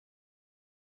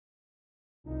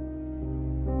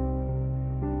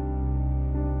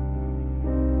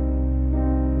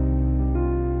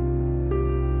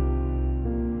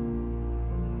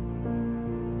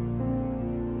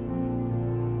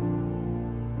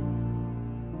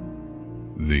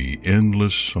The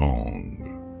Endless Song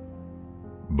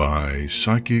by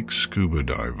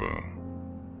Psychicscubadiver.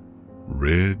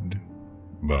 Read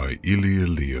by Ilya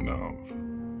Leonov.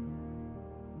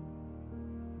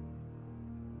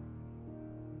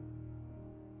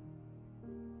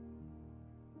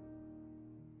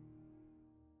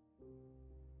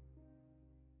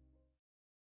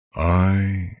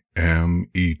 I am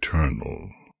eternal.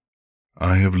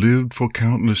 I have lived for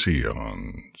countless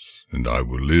eons, and I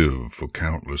will live for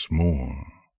countless more.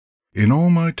 In all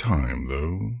my time,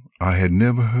 though, I had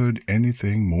never heard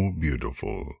anything more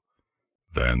beautiful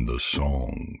than the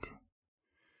song.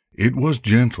 It was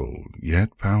gentle,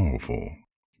 yet powerful,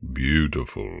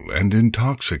 beautiful, and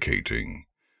intoxicating.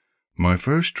 My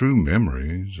first true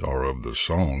memories are of the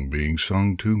song being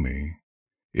sung to me.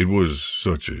 It was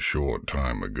such a short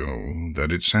time ago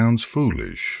that it sounds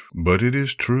foolish, but it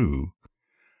is true.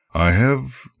 I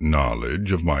have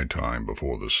knowledge of my time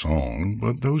before the song,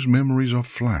 but those memories are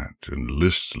flat and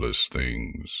listless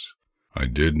things. I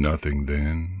did nothing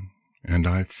then, and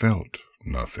I felt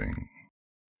nothing.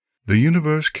 The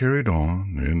universe carried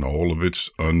on in all of its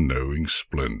unknowing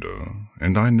splendor,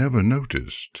 and I never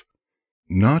noticed.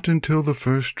 Not until the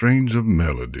first strains of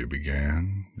melody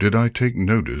began did I take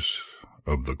notice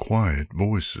of the quiet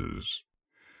voices.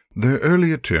 Their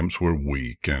early attempts were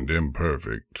weak and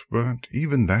imperfect, but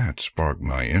even that sparked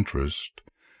my interest.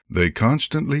 They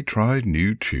constantly tried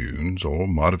new tunes or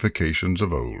modifications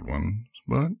of old ones,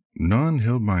 but none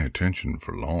held my attention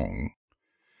for long.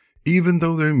 Even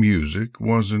though their music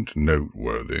wasn't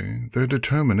noteworthy, their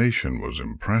determination was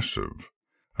impressive.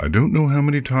 I don't know how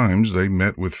many times they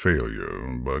met with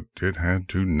failure, but it had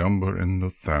to number in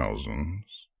the thousands.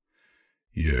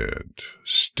 Yet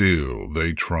still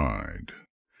they tried.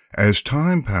 As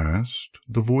time passed,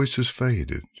 the voices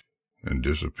faded and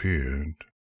disappeared,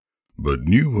 but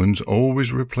new ones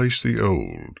always replaced the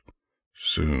old.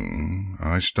 Soon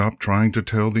I stopped trying to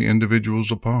tell the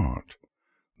individuals apart.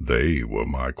 They were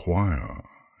my choir,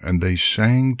 and they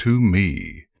sang to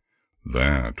me.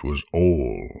 That was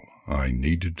all I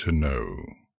needed to know.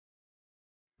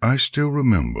 I still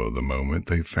remember the moment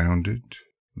they found it.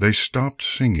 They stopped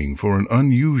singing for an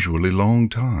unusually long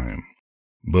time.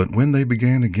 But when they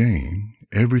began again,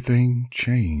 everything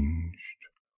changed.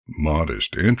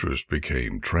 Modest interest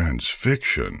became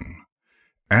transfixion.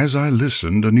 As I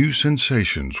listened, a new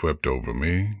sensation swept over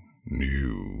me,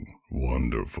 new,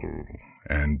 wonderful,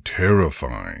 and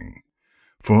terrifying.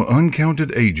 For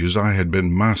uncounted ages I had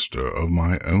been master of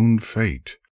my own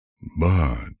fate.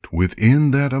 But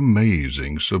within that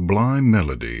amazing, sublime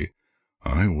melody,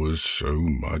 I was so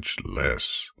much less,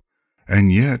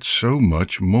 and yet so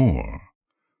much more.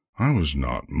 I was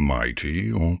not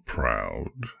mighty or proud.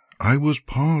 I was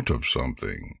part of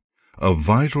something, a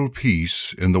vital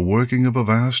piece in the working of a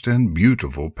vast and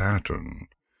beautiful pattern.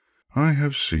 I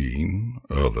have seen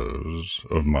others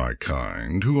of my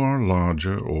kind who are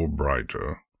larger or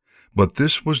brighter, but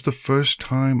this was the first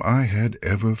time I had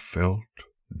ever felt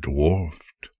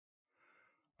dwarfed.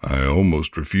 I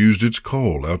almost refused its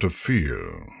call out of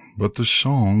fear, but the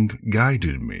song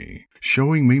guided me,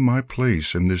 showing me my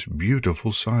place in this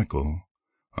beautiful cycle.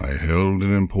 I held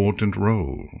an important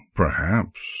role,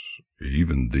 perhaps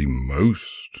even the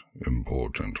most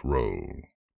important role.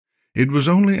 It was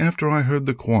only after I heard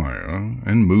the choir,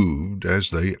 and moved as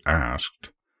they asked,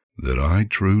 that I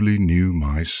truly knew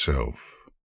myself.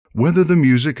 Whether the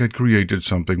music had created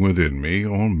something within me,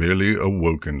 or merely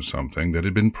awoken something that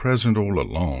had been present all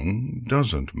along,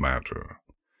 doesn't matter.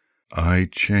 I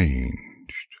changed,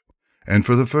 and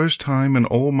for the first time in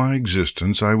all my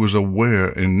existence I was aware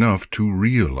enough to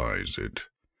realize it.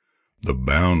 The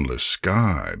boundless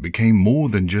sky became more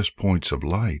than just points of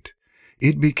light.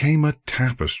 It became a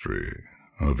tapestry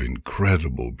of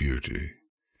incredible beauty.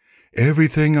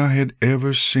 Everything I had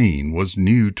ever seen was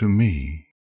new to me.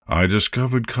 I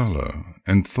discovered color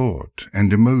and thought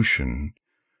and emotion.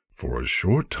 For a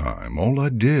short time all I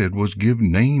did was give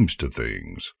names to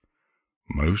things.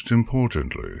 Most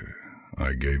importantly,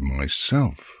 I gave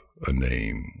myself a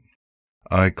name.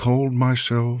 I called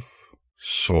myself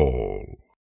Saul.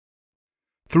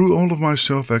 Through all of my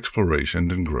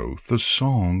self-exploration and growth, the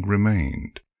song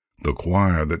remained. The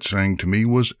choir that sang to me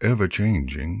was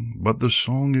ever-changing, but the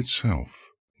song itself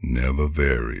never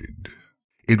varied.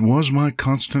 It was my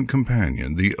constant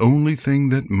companion, the only thing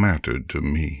that mattered to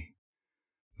me.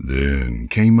 Then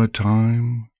came a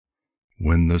time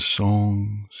when the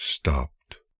song stopped.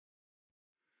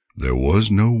 There was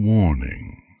no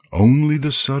warning, only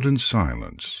the sudden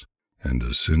silence and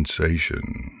a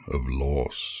sensation of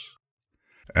loss.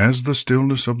 As the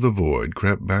stillness of the void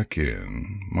crept back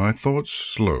in, my thoughts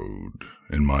slowed,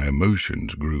 and my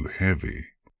emotions grew heavy.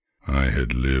 I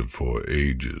had lived for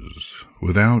ages,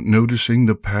 without noticing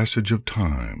the passage of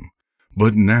time,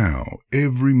 but now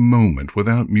every moment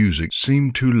without music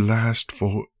seemed to last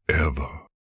forever.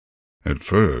 At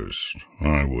first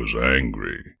I was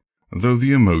angry, though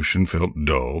the emotion felt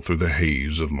dull through the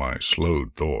haze of my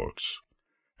slowed thoughts.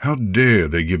 How dare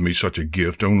they give me such a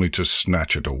gift only to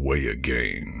snatch it away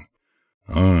again?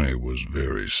 I was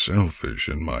very selfish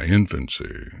in my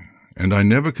infancy, and I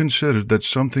never considered that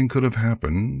something could have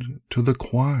happened to the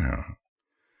choir.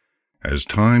 As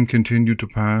time continued to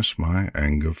pass, my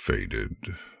anger faded,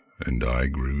 and I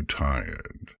grew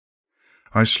tired.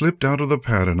 I slipped out of the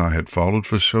pattern I had followed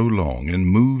for so long and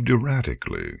moved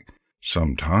erratically.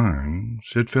 Sometimes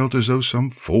it felt as though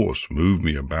some force moved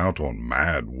me about on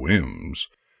mad whims,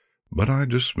 but I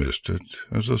dismissed it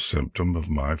as a symptom of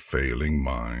my failing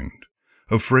mind,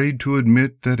 afraid to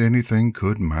admit that anything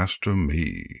could master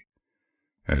me.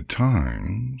 At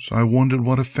times I wondered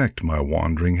what effect my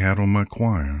wandering had on my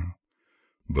choir,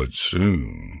 but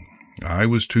soon I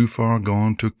was too far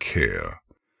gone to care.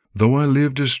 Though I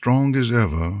lived as strong as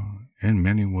ever, in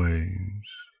many ways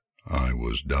I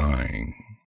was dying.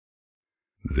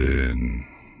 Then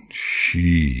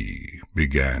she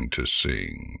began to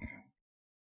sing.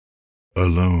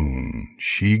 Alone,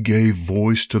 she gave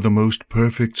voice to the most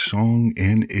perfect song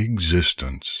in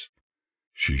existence.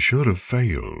 She should have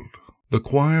failed. The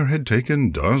choir had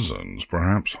taken dozens,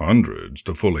 perhaps hundreds,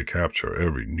 to fully capture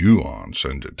every nuance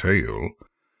and detail.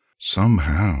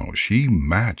 Somehow she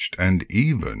matched and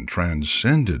even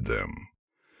transcended them.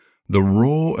 The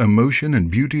raw emotion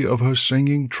and beauty of her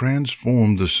singing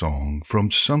transformed the song from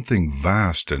something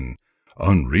vast and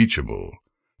unreachable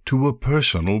to a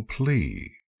personal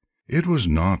plea. It was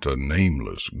not a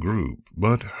nameless group,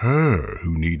 but her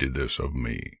who needed this of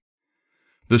me.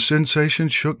 The sensation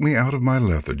shook me out of my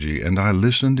lethargy, and I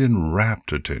listened in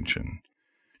rapt attention.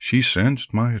 She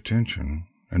sensed my attention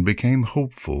and became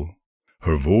hopeful,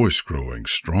 her voice growing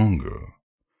stronger.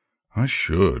 I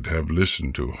should have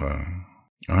listened to her.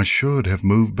 I should have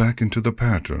moved back into the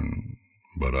pattern,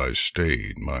 but I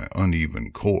stayed my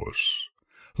uneven course.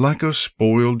 Like a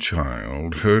spoiled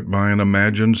child hurt by an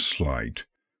imagined slight,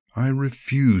 I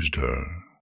refused her.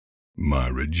 My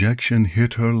rejection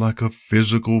hit her like a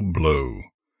physical blow.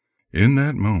 In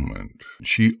that moment,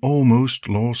 she almost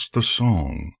lost the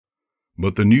song,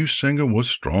 but the new singer was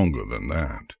stronger than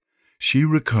that. She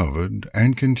recovered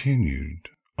and continued,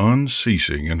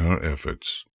 unceasing in her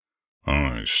efforts.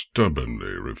 I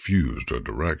stubbornly refused her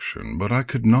direction, but I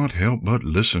could not help but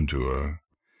listen to her.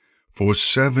 For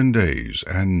 7 days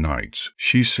and nights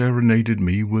she serenaded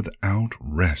me without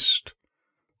rest.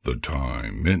 The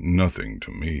time meant nothing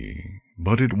to me,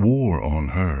 but it wore on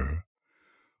her.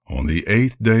 On the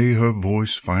 8th day her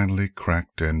voice finally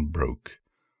cracked and broke.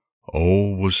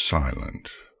 All was silent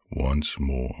once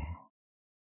more.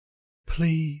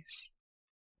 "Please."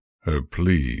 Her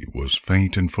plea was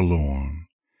faint and forlorn,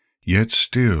 yet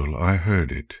still I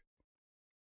heard it.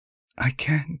 "I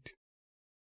can't."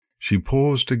 She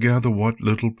paused to gather what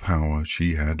little power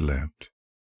she had left.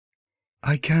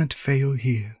 "I can't fail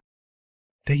here.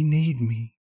 They need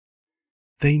me.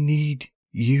 They need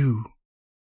you."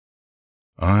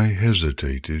 I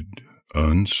hesitated,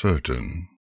 uncertain.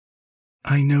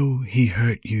 "I know he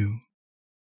hurt you.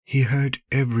 He hurt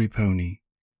every pony.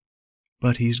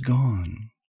 But he's gone."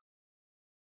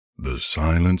 The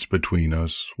silence between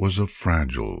us was a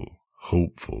fragile,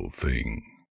 hopeful thing.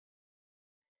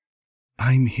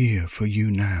 "I'm here for you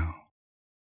now."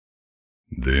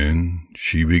 Then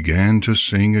she began to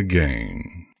sing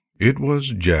again. It was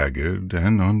jagged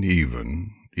and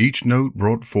uneven. Each note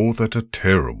brought forth at a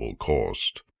terrible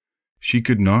cost. She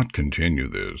could not continue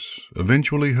this.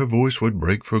 Eventually her voice would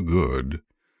break for good.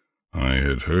 I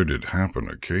had heard it happen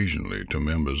occasionally to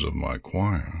members of my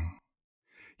choir.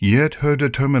 Yet her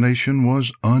determination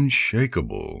was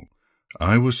unshakable.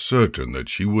 I was certain that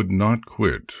she would not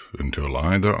quit until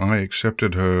either I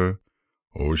accepted her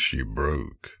or she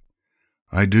broke.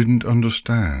 I didn't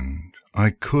understand.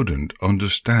 I couldn't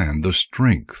understand the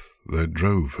strength that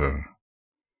drove her.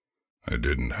 I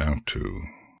didn't have to.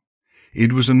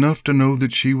 It was enough to know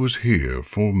that she was here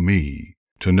for me,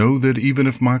 to know that even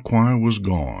if my choir was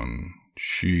gone,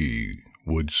 she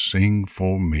would sing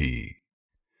for me.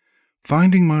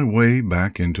 Finding my way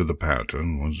back into the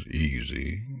pattern was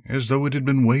easy, as though it had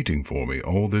been waiting for me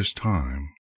all this time.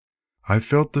 I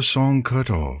felt the song cut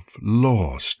off,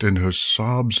 lost in her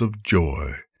sobs of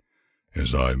joy,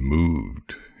 as I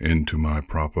moved into my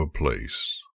proper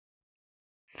place.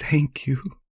 "Thank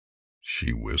you,"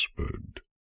 she whispered.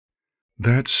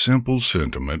 That simple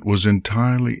sentiment was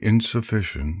entirely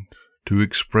insufficient to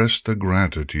express the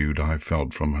gratitude I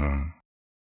felt from her.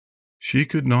 She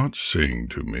could not sing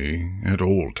to me at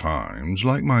all times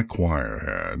like my choir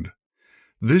had.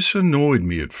 This annoyed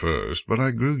me at first, but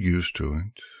I grew used to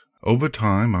it. Over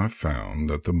time I found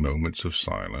that the moments of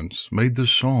silence made the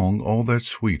song all that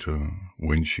sweeter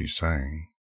when she sang.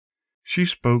 She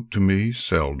spoke to me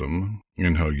seldom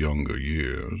in her younger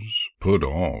years, put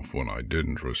off when I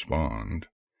didn't respond.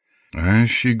 As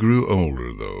she grew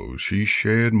older, though, she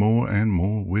shared more and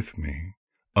more with me,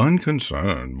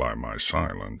 unconcerned by my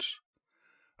silence.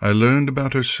 I learned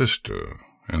about her sister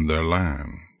and their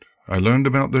land. I learned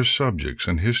about their subjects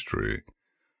and history,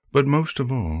 but most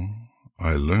of all,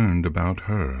 I learned about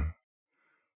her.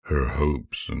 Her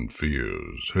hopes and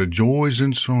fears, her joys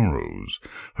and sorrows,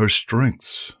 her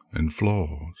strengths and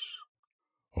flaws.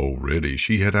 Already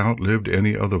she had outlived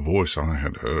any other voice I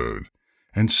had heard,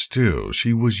 and still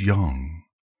she was young.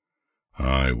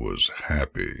 I was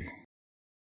happy.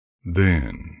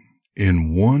 Then,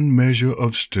 in one measure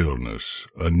of stillness,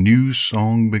 a new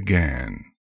song began.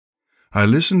 I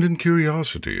listened in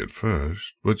curiosity at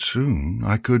first, but soon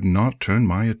I could not turn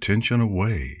my attention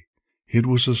away. It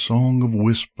was a song of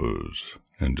whispers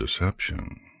and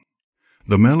deception.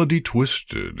 The melody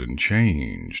twisted and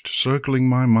changed, circling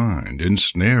my mind,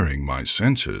 ensnaring my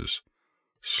senses.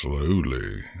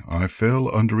 Slowly I fell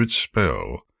under its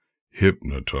spell,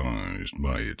 hypnotized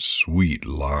by its sweet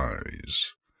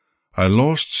lies. I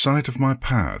lost sight of my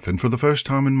path, and for the first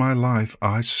time in my life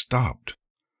I stopped.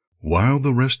 While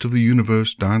the rest of the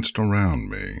universe danced around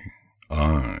me,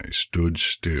 I stood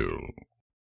still.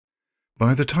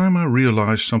 By the time I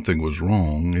realized something was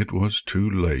wrong, it was too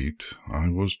late. I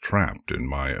was trapped in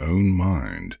my own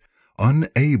mind,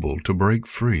 unable to break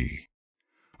free.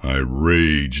 I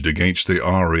raged against the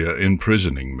aria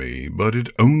imprisoning me, but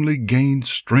it only gained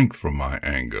strength from my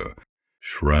anger,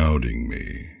 shrouding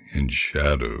me in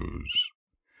shadows.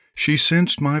 She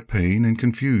sensed my pain and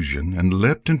confusion and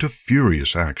leapt into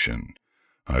furious action.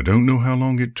 I don't know how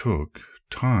long it took.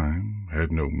 Time had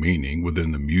no meaning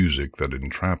within the music that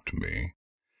entrapped me.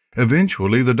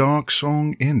 Eventually the dark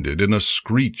song ended in a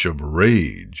screech of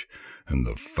rage, and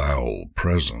the foul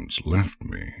presence left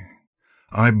me.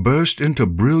 I burst into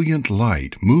brilliant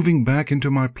light, moving back into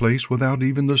my place without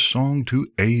even the song to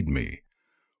aid me.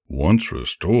 Once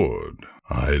restored,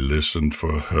 I listened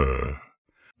for her.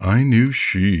 I knew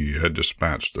she had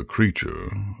dispatched the creature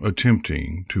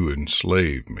attempting to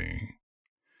enslave me.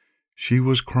 She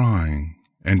was crying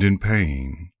and in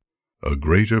pain, a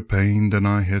greater pain than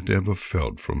I had ever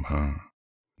felt from her.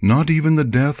 Not even the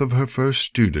death of her first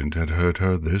student had hurt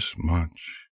her this much.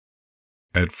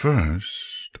 At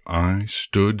first I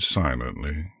stood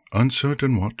silently,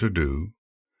 uncertain what to do.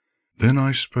 Then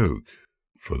I spoke,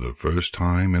 for the first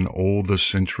time in all the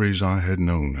centuries I had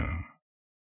known her.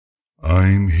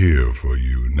 "I'm here for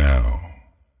you now."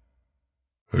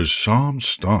 Her sobs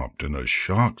stopped in a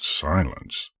shocked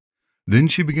silence. Then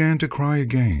she began to cry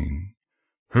again.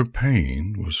 Her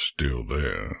pain was still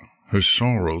there. Her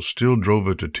sorrow still drove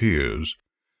her to tears,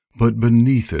 but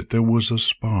beneath it there was a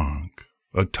spark,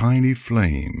 a tiny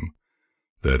flame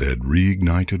that had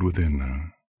reignited within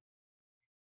her.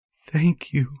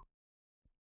 "Thank you."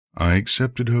 I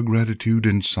accepted her gratitude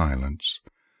in silence,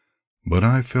 but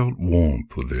I felt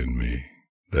warmth within me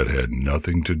that had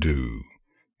nothing to do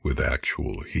with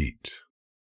actual heat.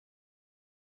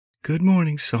 "Good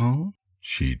morning, Saul,"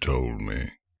 she told me.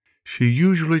 She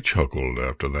usually chuckled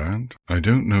after that. I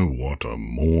don't know what a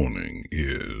morning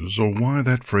is, or why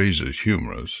that phrase is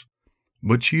humorous,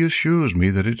 but she assures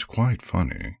me that it's quite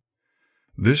funny.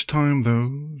 This time,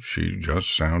 though, she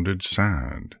just sounded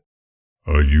sad.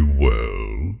 "Are you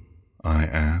well?" I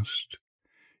asked.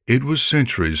 It was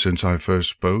centuries since I first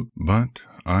spoke, but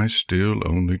I still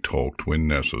only talked when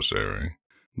necessary.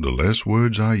 The less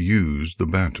words I used, the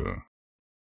better.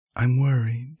 "I'm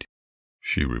worried,"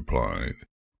 she replied.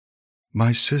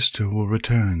 "My sister will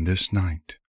return this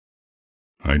night."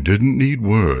 I didn't need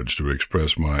words to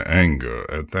express my anger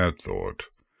at that thought.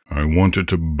 I wanted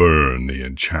to burn the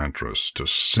enchantress to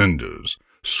cinders,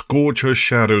 scorch her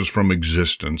shadows from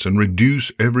existence, and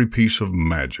reduce every piece of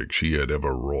magic she had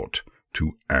ever wrought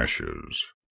to ashes.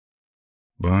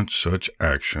 But such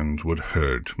actions would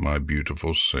hurt my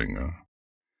beautiful singer.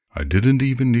 I didn't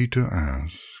even need to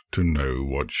ask to know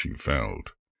what she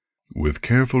felt. With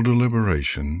careful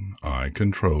deliberation, I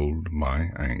controlled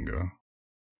my anger.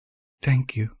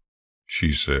 "Thank you,"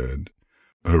 she said,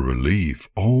 her relief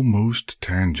almost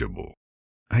tangible.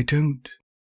 I don't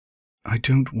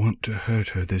want to hurt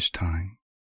her this time,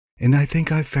 and I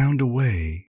think I've found a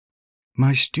way.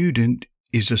 My student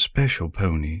is a special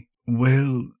pony.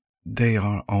 Well, they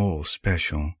are all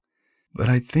special, but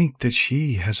I think that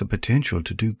she has a potential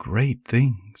to do great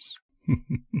things.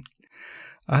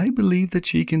 I believe that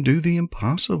she can do the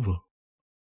impossible.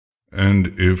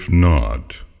 And if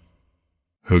not?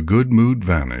 Her good mood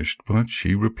vanished, but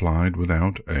she replied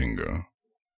without anger.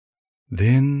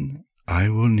 Then I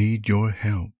will need your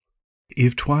help.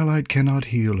 If Twilight cannot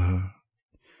heal her,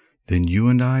 then you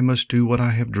and I must do what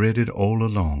I have dreaded all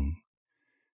along.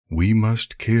 We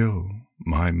must kill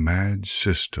my mad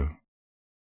sister.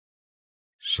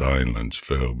 Silence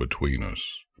fell between us,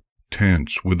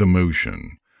 tense with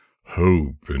emotion.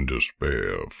 Hope and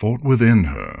despair fought within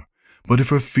her, but if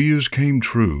her fears came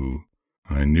true,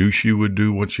 I knew she would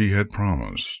do what she had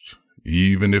promised.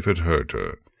 Even if it hurt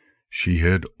her, she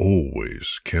had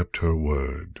always kept her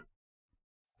word.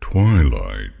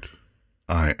 "Twilight?"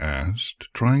 I asked,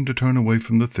 trying to turn away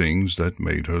from the things that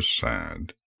made her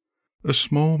sad. A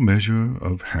small measure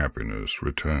of happiness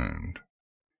returned.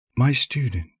 My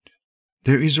student,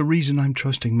 there is a reason I'm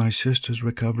trusting my sister's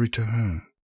recovery to her.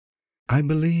 I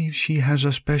believe she has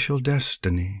a special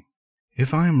destiny.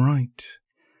 If I am right,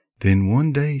 then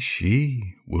one day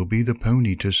she will be the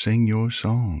pony to sing your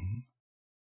song.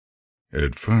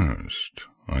 At first,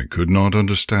 I could not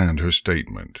understand her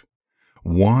statement.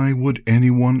 Why would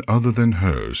anyone other than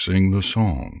her sing the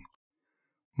song?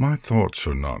 My thoughts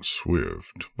are not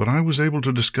swift, but I was able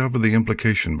to discover the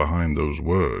implication behind those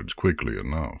words quickly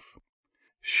enough.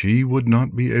 She would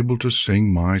not be able to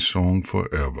sing my song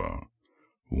forever.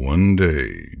 One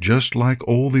day, just like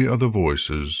all the other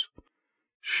voices,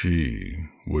 she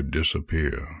would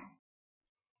disappear.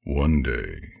 One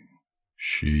day,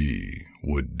 she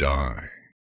would die.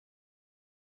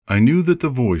 I knew that the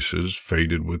voices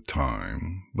faded with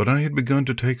time, but I had begun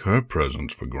to take her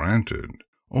presence for granted.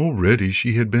 Already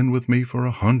she had been with me for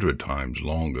 100 times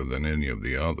longer than any of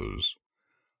the others.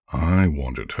 I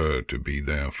wanted her to be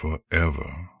there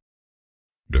forever.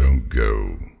 "Don't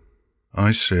go,"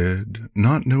 I said,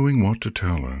 not knowing what to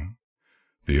tell her.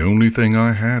 The only thing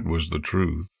I had was the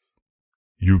truth.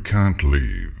 "You can't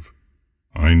leave.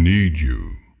 I need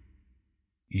you."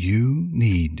 You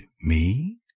need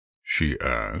me? She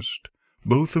asked,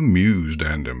 both amused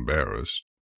and embarrassed.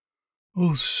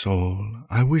 Oh, Saul,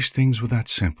 I wish things were that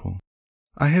simple.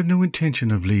 I have no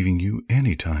intention of leaving you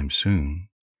any time soon.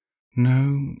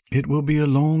 No, it will be a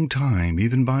long time,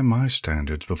 even by my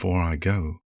standards, before I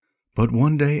go. But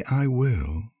one day I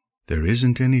will. There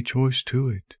isn't any choice to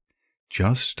it.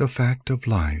 Just a fact of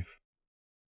life.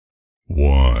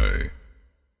 "Why?"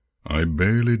 I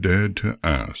barely dared to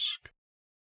ask.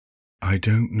 I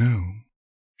don't know,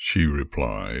 she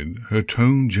replied, her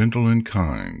tone gentle and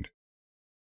kind.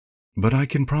 But I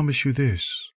can promise you this.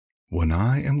 When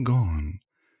I am gone,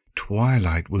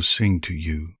 Twilight will sing to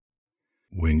you.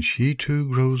 When she too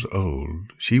grows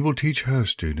old, she will teach her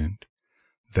student.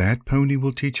 That pony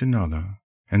will teach another,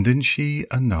 and then she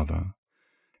another,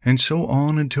 and so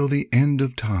on until the end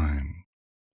of time.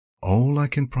 All I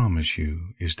can promise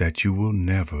you is that you will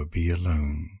never be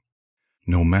alone.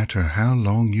 No matter how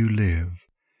long you live,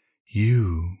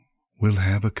 you will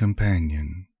have a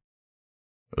companion.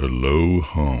 A low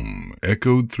hum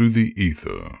echoed through the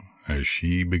ether as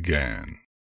she began.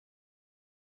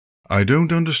 I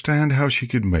don't understand how she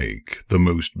could make the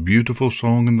most beautiful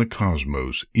song in the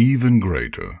cosmos even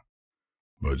greater,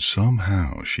 but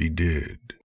somehow she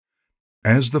did.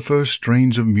 As the first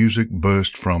strains of music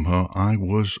burst from her, I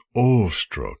was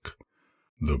awestruck.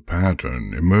 The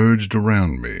pattern emerged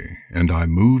around me, and I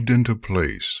moved into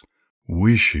place,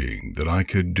 wishing that I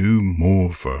could do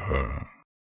more for her.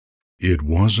 It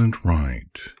wasn't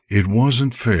right, it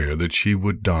wasn't fair that she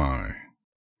would die.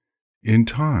 In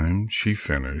time she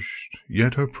finished,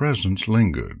 yet her presence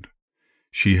lingered.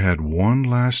 She had one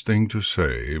last thing to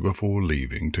say before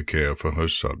leaving to care for her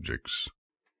subjects.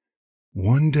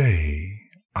 One day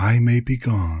I may be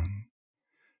gone,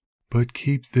 but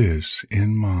keep this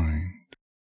in mind.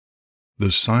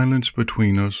 The silence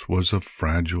between us was a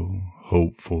fragile,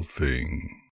 hopeful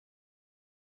thing.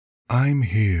 I'm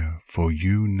here for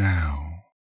you now.